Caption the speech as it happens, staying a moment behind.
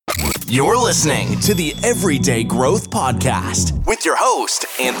You're listening to the Everyday Growth Podcast with your host,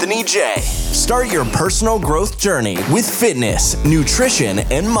 Anthony J. Start your personal growth journey with fitness, nutrition,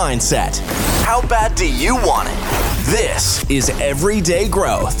 and mindset. How bad do you want it? This is Everyday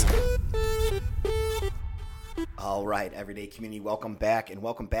Growth. All right, Everyday Community, welcome back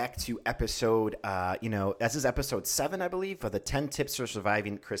to episode, this is episode 7, I believe, for the 10 Tips for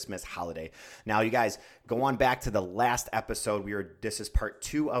Surviving Christmas Holiday. Now, you guys, go on back to the last episode. This is part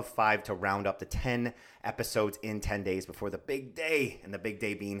 2 of 5 to round up the 10 episodes in 10 days before the big day, and the big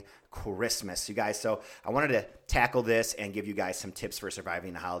day being Christmas. You guys, so I wanted to tackle this and give you guys some tips for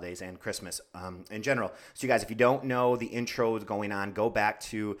surviving the holidays and Christmas in general. So you guys, if you don't know the intros going on, go back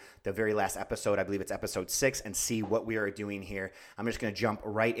to the very last episode. I believe it's episode 6, and see what we are doing here. I'm just going to jump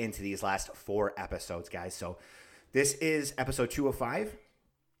right into these last 4 episodes, guys. So this is episode 2 of 5.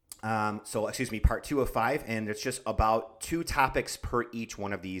 Part 2 of 5, and it's just about 2 topics per each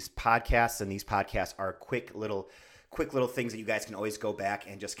one of these podcasts, and these podcasts are quick little things that you guys can always go back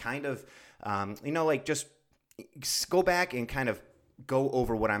and just kind of, just go back and kind of go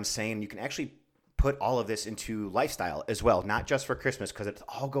over what I'm saying. You can actually put all of this into lifestyle as well, not just for Christmas, because it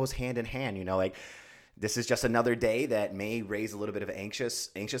all goes hand in hand, This is just another day that may raise a little bit of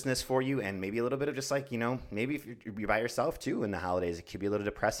anxiousness for you, and maybe a little bit of just maybe if you're by yourself too in the holidays, it could be a little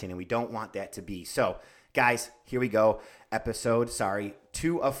depressing, and we don't want that to be. So, guys, here we go. Episode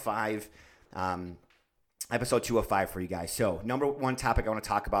 2 of 5. Episode 2 of 5 for you guys. So, number 1 topic I want to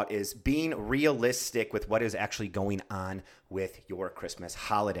talk about is being realistic with what is actually going on with your Christmas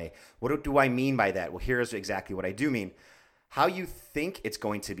holiday. What do I mean by that? Well, here's exactly what I do mean. How you think it's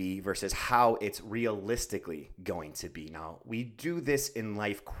going to be versus how it's realistically going to be. Now, we do this in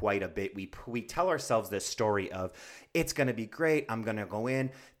life quite a bit. We tell ourselves this story of, it's going to be great. I'm going to go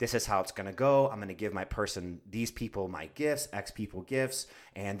in. This is how it's going to go. I'm going to give these people my gifts, X people gifts,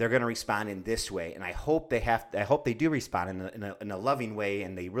 and they're going to respond in this way. And I hope they do respond in a loving way,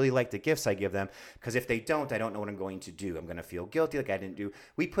 and they really like the gifts I give them, because if they don't, I don't know what I'm going to do. I'm going to feel guilty like I didn't do.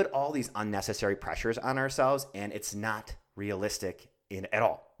 We put all these unnecessary pressures on ourselves, and it's not realistic at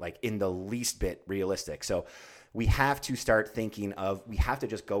all, in the least bit realistic. So we have to start thinking we have to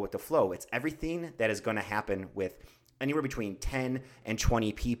just go with the flow. It's everything that is going to happen with anywhere between 10 and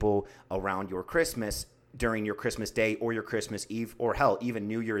 20 people around your Christmas, during your Christmas day or your Christmas Eve, or hell, even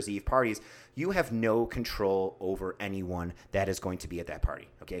New Year's Eve parties. You have no control over anyone that is going to be at that party.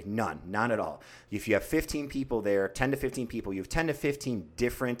 Okay, none at all. If you have 15 people there, 10 to 15 people, you have 10 to 15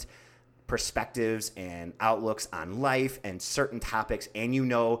 different perspectives and outlooks on life and certain topics, and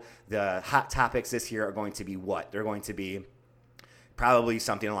the hot topics this year are going to be what? They're going to be probably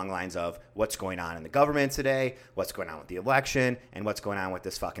something along the lines of what's going on in the government today, what's going on with the election, and what's going on with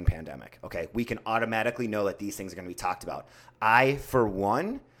this fucking pandemic. Okay, we can automatically know that these things are going to be talked about. I, for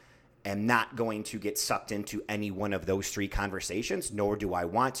one, am not going to get sucked into any one of those 3 conversations, nor do I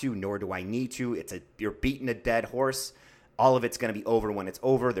want to, nor do I need to. You're beating a dead horse. All of it's going to be over when it's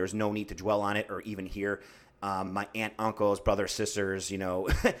over. There's no need to dwell on it or even hear my aunt, uncles, brothers, sisters,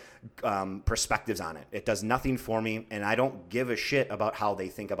 perspectives on it. It does nothing for me, and I don't give a shit about how they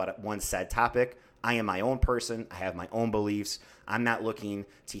think about one said topic. I am my own person. I have my own beliefs. I'm not looking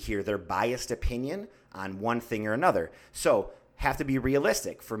to hear their biased opinion on one thing or another. So, have to be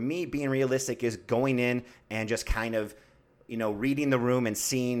realistic. For me, being realistic is going in and just kind of reading the room and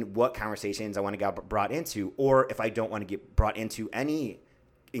seeing what conversations I want to get brought into, or if I don't want to get brought into any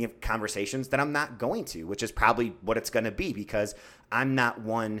conversations, then I'm not going to, which is probably what it's going to be, because I'm not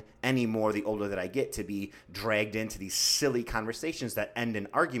one anymore, the older that I get, to be dragged into these silly conversations that end in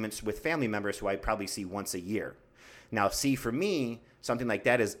arguments with family members who I probably see once a year. Now, for me, something like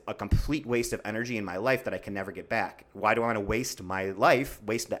that is a complete waste of energy in my life that I can never get back. Why do I want to waste my life,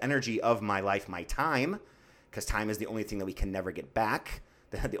 waste the energy of my life, my time? Because time is the only thing that we can never get back.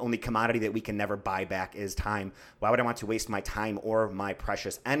 The only commodity that we can never buy back is time. Why would I want to waste my time or my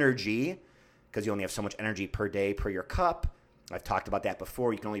precious energy? Because you only have so much energy per day per your cup. I've talked about that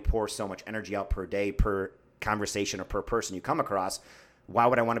before. You can only pour so much energy out per day, per conversation, or per person you come across. Why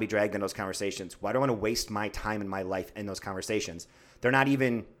would I want to be dragged in those conversations? Why do I want to waste my time and my life in those conversations? They're not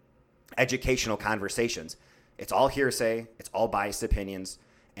even educational conversations. It's all hearsay. It's all biased opinions,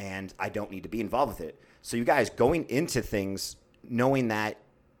 and I don't need to be involved with it. So you guys, going into things knowing that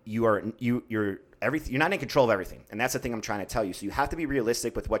you're not in control of everything, and that's the thing I'm trying to tell you. So you have to be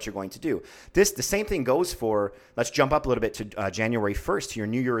realistic with what you're going to do. The same thing goes for, let's jump up a little bit to January 1st, your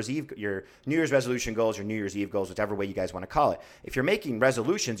New Year's resolution goals, your New Year's Eve goals, whichever way you guys want to call it. If you're making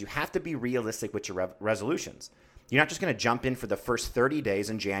resolutions, you have to be realistic with your resolutions. You're not just going to jump in for the first 30 days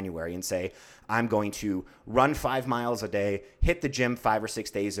in January and say, I'm going to run 5 miles a day, hit the gym 5 or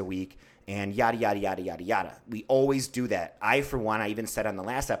 6 days a week, and yada, yada, yada, yada, yada. We always do that. I, for one, I even said on the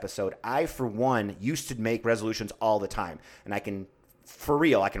last episode, I, for one, used to make resolutions all the time. And I can, for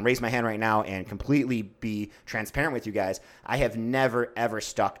real, I can raise my hand right now and completely be transparent with you guys. I have never, ever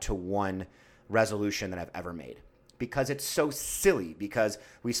stuck to one resolution that I've ever made. Because it's so silly, because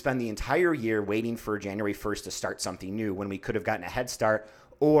we spend the entire year waiting for January 1st to start something new when we could have gotten a head start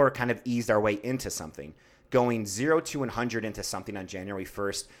or kind of eased our way into something. Going 0 to 100 into something on January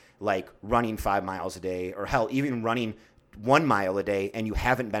 1st, like running 5 miles a day, or hell, even running 1 mile a day, and you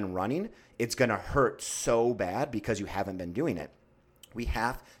haven't been running, it's going to hurt so bad because you haven't been doing it. We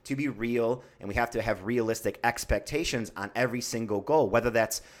have to be real, and we have to have realistic expectations on every single goal, whether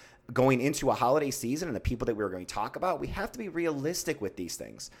that's going into a holiday season and the people that we're going to talk about. We have to be realistic with these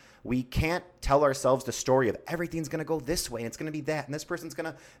things. We can't tell ourselves the story of everything's going to go this way and it's going to be that and this person's going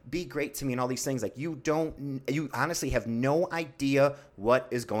to be great to me and all these things. Like you honestly have no idea what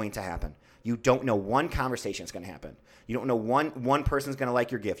is going to happen. You don't know one conversation is going to happen. You don't know one person's going to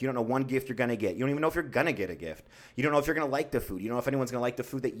like your gift. You don't know one gift you're going to get. You don't even know if you're going to get a gift. You don't know if you're going to like the food. You don't know if anyone's going to like the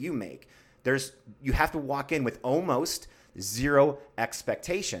food that you make. You have to walk in with almost zero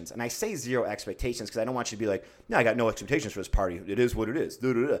expectations. And I say zero expectations because I don't want you to be like, no, I got no expectations for this party. It is what it is.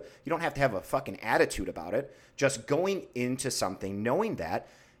 You don't have to have a fucking attitude about it. Just going into something knowing that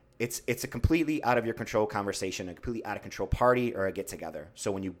it's a completely out of your control conversation, a completely out of control party or a get together.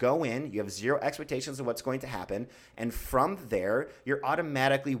 So when you go in, you have zero expectations of what's going to happen. And from there, you're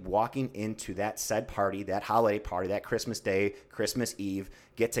automatically walking into that said party, that holiday party, that Christmas Day, Christmas Eve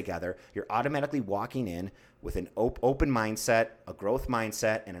get together. You're automatically walking in with an open mindset, a growth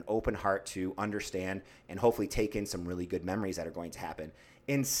mindset, and an open heart to understand and hopefully take in some really good memories that are going to happen.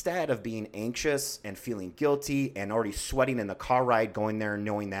 Instead of being anxious and feeling guilty and already sweating in the car ride going there and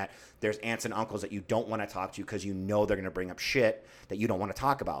knowing that there's aunts and uncles that you don't want to talk to because you know they're going to bring up shit that you don't want to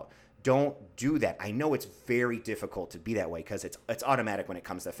talk about. Don't do that. I know it's very difficult to be that way because it's automatic when it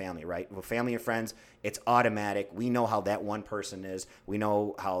comes to family, right? With family and friends, it's automatic. We know how that one person is. We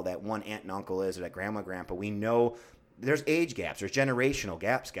know how that one aunt and uncle is or that grandma, grandpa. We know there's age gaps. There's generational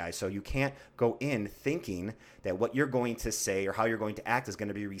gaps, guys. So you can't go in thinking that what you're going to say or how you're going to act is going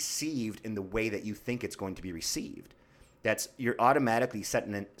to be received in the way that you think it's going to be received. You're automatically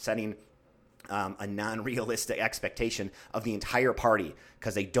setting a non-realistic expectation of the entire party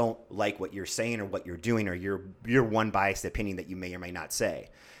because they don't like what you're saying or what you're doing or your one biased opinion that you may or may not say.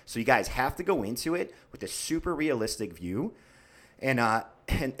 So you guys have to go into it with a super realistic view. And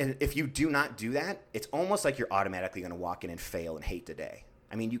if you do not do that, it's almost like you're automatically going to walk in and fail and hate the day.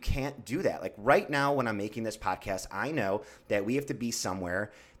 I mean, you can't do that. Like right now when I'm making this podcast, I know that we have to be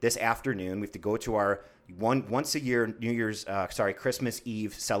somewhere this afternoon. We have to go to our once a year Christmas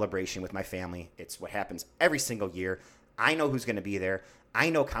Eve celebration with my family. It's what happens every single year. I know who's going to be there. I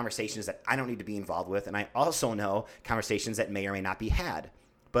know conversations that I don't need to be involved with. And I also know conversations that may or may not be had.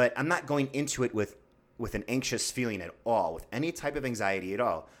 But I'm not going into it with an anxious feeling at all, with any type of anxiety at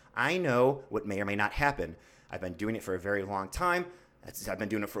all. I know what may or may not happen. I've been doing it for a very long time. I've been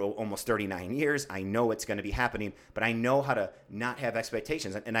doing it for almost 39 years. I know what's going to be happening, but I know how to not have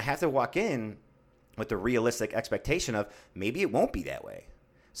expectations. And I have to walk in with the realistic expectation of maybe it won't be that way.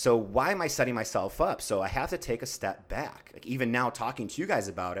 So why am I setting myself up? So I have to take a step back. Like even now talking to you guys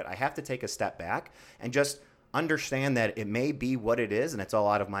about it, I have to take a step back and just understand that it may be what it is and it's all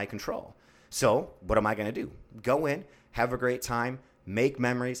out of my control. So what am I going to do? Go in, have a great time, make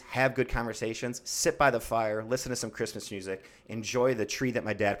memories, have good conversations, sit by the fire, listen to some Christmas music, enjoy the tree that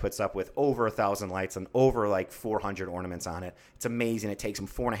my dad puts up with over 1,000 lights and over like 400 ornaments on it. It's amazing. It takes him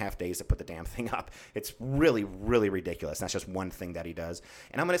 4.5 days to put the damn thing up. It's really, really ridiculous. That's just one thing that he does.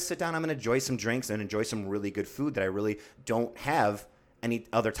 And I'm going to sit down, I'm going to enjoy some drinks and enjoy some really good food that I really don't have any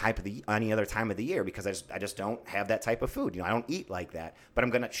other time of the year because I just don't have that type of food. I don't eat like that. But I'm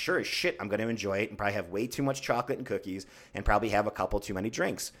going to, sure as shit, I'm going to enjoy it and probably have way too much chocolate and cookies and probably have a couple too many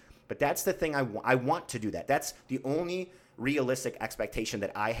drinks. But that's the thing I want to do that. That's the only realistic expectation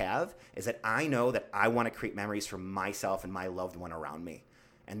that I have is that I know that I want to create memories for myself and my loved one around me.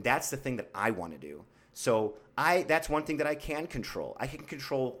 And that's the thing that I want to do. So that's one thing that I can control. I can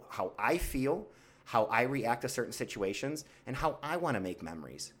control how I feel, how I react to certain situations, and how I want to make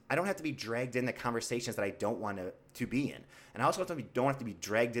memories. I don't have to be dragged into conversations that I don't want to be in. And I also don't have to be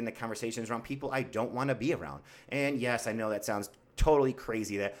dragged into conversations around people I don't want to be around. And yes, I know that sounds totally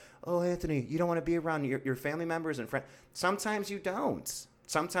crazy that, oh, Anthony, you don't want to be around your family members and friends. Sometimes you don't.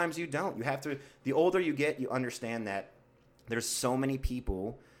 Sometimes you don't. You have to, the older you get, you understand that there's so many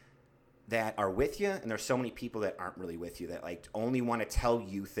people that are with you, and there's so many people that aren't really with you, that like only want to tell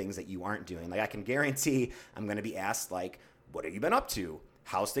you things that you aren't doing. Like I can guarantee I'm going to be asked like, what have you been up to?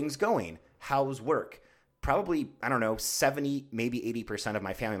 How's things going? How's work? Probably, I don't know, 70, maybe 80% of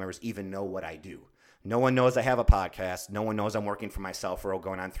my family members even know what I do. No one knows I have a podcast. No one knows I'm working for myself for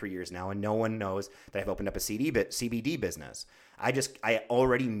going on 3 years now. And no one knows that I've opened up a CBD business. I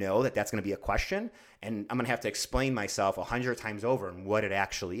already know that that's going to be a question, and I'm going to have to explain myself 100 times over and what it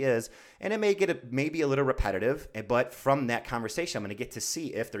actually is. And it may get maybe a little repetitive, but from that conversation, I'm going to get to see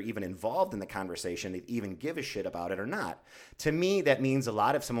if they're even involved in the conversation, they even give a shit about it or not. To me, that means a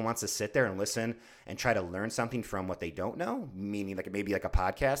lot if someone wants to sit there and listen and try to learn something from what they don't know, meaning like maybe like a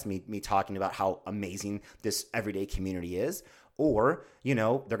podcast, me talking about how amazing this everyday community is. Or, they're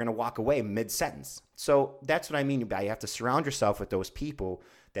going to walk away mid-sentence. So that's what I mean by you have to surround yourself with those people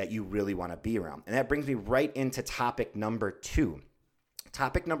that you really want to be around. And that brings me right into topic number 2.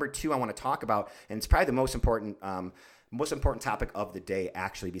 Topic number 2 I want to talk about, and it's probably the most important topic of the day,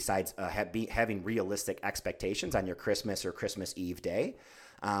 actually, besides having realistic expectations on your Christmas or Christmas Eve day,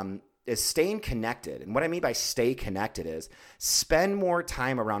 is staying connected. And what I mean by stay connected is spend more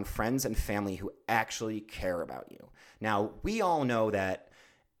time around friends and family who actually care about you. Now, we all know that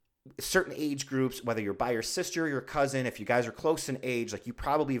certain age groups, whether you're by your sister or your cousin, if you guys are close in age, like you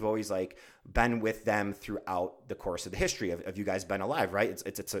probably have always like been with them throughout the course of the history of you guys been alive, right?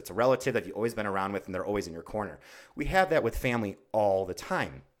 It's a relative that you've always been around with, and they're always in your corner. We have that with family all the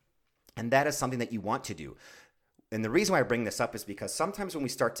time. And that is something that you want to do. And the reason why I bring this up is because sometimes when we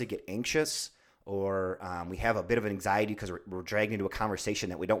start to get anxious or we have a bit of anxiety because we're dragged into a conversation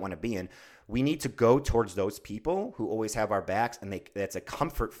that we don't want to be in, we need to go towards those people who always have our backs, and that's a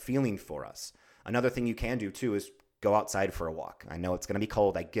comfort feeling for us. Another thing you can do too is go outside for a walk. I know it's going to be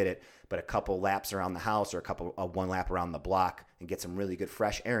cold, I get it, but a couple laps around the house or one lap around the block and get some really good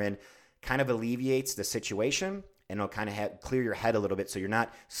fresh air in kind of alleviates the situation, and it'll kind of clear your head a little bit so you're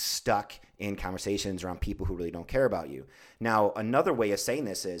not stuck in conversations around people who really don't care about you. Now, another way of saying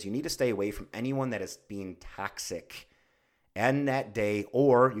this is you need to stay away from anyone that is being toxic and that day,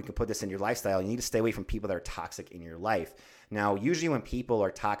 or you can put this in your lifestyle. You need to stay away from people that are toxic in your life. Now, usually when people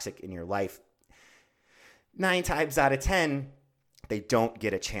are toxic in your life, 9 times out of 10, they don't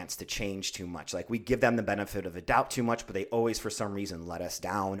get a chance to change too much. Like we give them the benefit of the doubt too much, but they always, for some reason, let us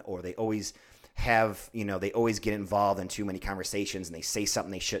down, or they always have, they always get involved in too many conversations and they say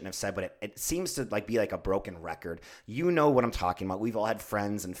something they shouldn't have said, but it seems to be like a broken record. You know what I'm talking about. We've all had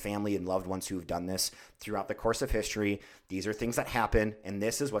friends and family and loved ones who've done this throughout the course of history. These are things that happen, and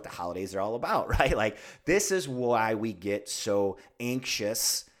this is what the holidays are all about, right? Like this is why we get so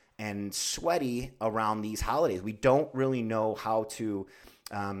anxious and sweaty around these holidays. We don't really know how to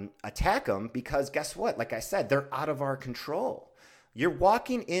attack them because guess what? Like I said, they're out of our control. You're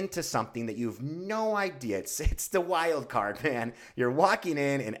walking into something that you have no idea. It's the wild card, man. You're walking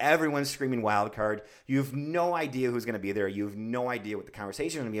in and everyone's screaming wild card. You have no idea who's going to be there. You have no idea what the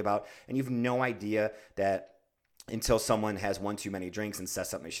conversation is going to be about. And you have no idea that until someone has one too many drinks and says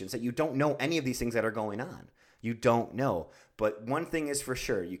something they shouldn't say, you don't know any of these things that are going on. You don't know. But one thing is for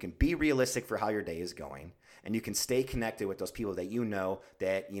sure, you can be realistic for how your day is going, and you can stay connected with those people that you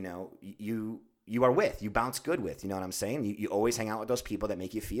are with, you bounce good with, you know what I'm saying? You always hang out with those people that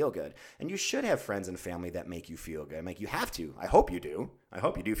make you feel good. And you should have friends and family that make you feel good. Like you have to. I hope you do.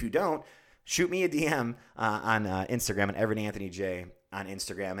 If you don't, shoot me a DM on Instagram at EveryDayAnthonyJ on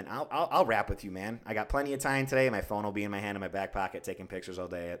Instagram, and I'll rap with you, man. I got plenty of time today. My phone will be in my hand in my back pocket, taking pictures all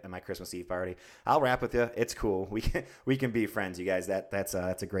day at my Christmas Eve party. I'll rap with you. It's cool. We can be friends, you guys. That's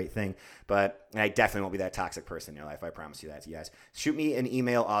a great thing. But I definitely won't be that toxic person in your life. I promise you that, you guys. Shoot me an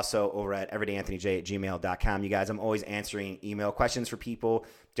email also over at everydayAnthonyJ@gmail.com. You guys, I'm always answering email questions for people,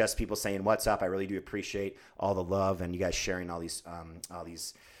 just people saying what's up. I really do appreciate all the love and you guys sharing all these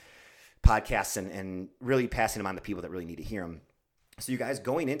podcasts and really passing them on to people that really need to hear them. So you guys,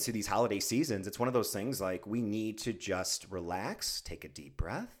 going into these holiday seasons, it's one of those things like we need to just relax, take a deep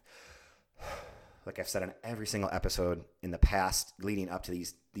breath. Like I've said on every single episode in the past leading up to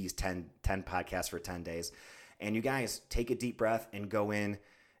these 10 podcasts for 10 days. And you guys, take a deep breath and go in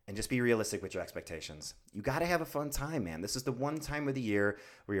and just be realistic with your expectations. You got to have a fun time, man. This is the one time of the year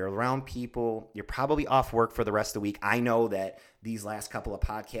where you're around people. You're probably off work for the rest of the week. I know that these last couple of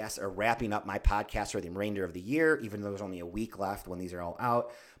podcasts are wrapping up my podcast for the remainder of the year, even though there's only a week left when these are all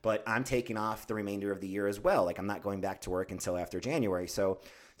out. But I'm taking off the remainder of the year as well. Like I'm not going back to work until after January. So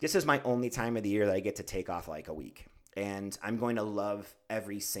this is my only time of the year that I get to take off like a week. And I'm going to love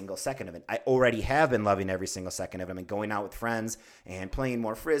every single second of it. I already have been loving every single second of it. I've been going out with friends and playing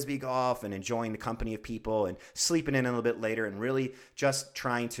more Frisbee golf and enjoying the company of people and sleeping in a little bit later and really just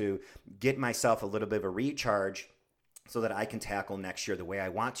trying to get myself a little bit of a recharge so that I can tackle next year the way I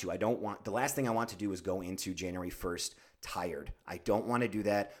want to. The last thing I want to do is go into January 1st tired. I don't want to do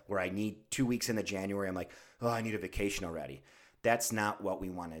that where I need 2 weeks into January. I'm like, oh, I need a vacation already. That's not what we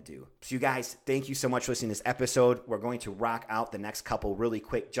want to do. So you guys, thank you so much for listening to this episode. We're going to rock out the next couple really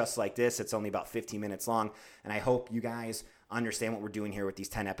quick, just like this. It's only about 15 minutes long. And I hope you guys understand what we're doing here with these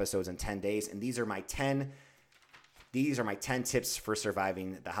 10 episodes in 10 days. And these are my 10 tips for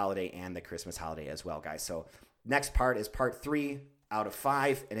surviving the holiday and the Christmas holiday as well, guys. So next part is part 3 out of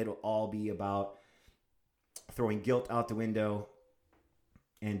 5. And it'll all be about throwing guilt out the window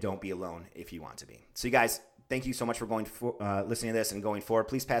and don't be alone if you want to be. So you guys, thank you so much for listening to this and going forward.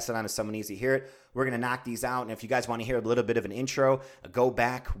 Please pass it on to someone needs to hear it. We're going to knock these out. And if you guys want to hear a little bit of an intro, go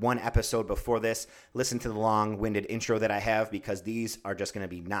back one episode before this. Listen to the long-winded intro that I have because these are just going to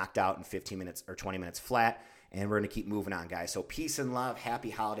be knocked out in 15 minutes or 20 minutes flat. And we're going to keep moving on, guys. So peace and love. Happy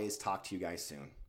holidays. Talk to you guys soon.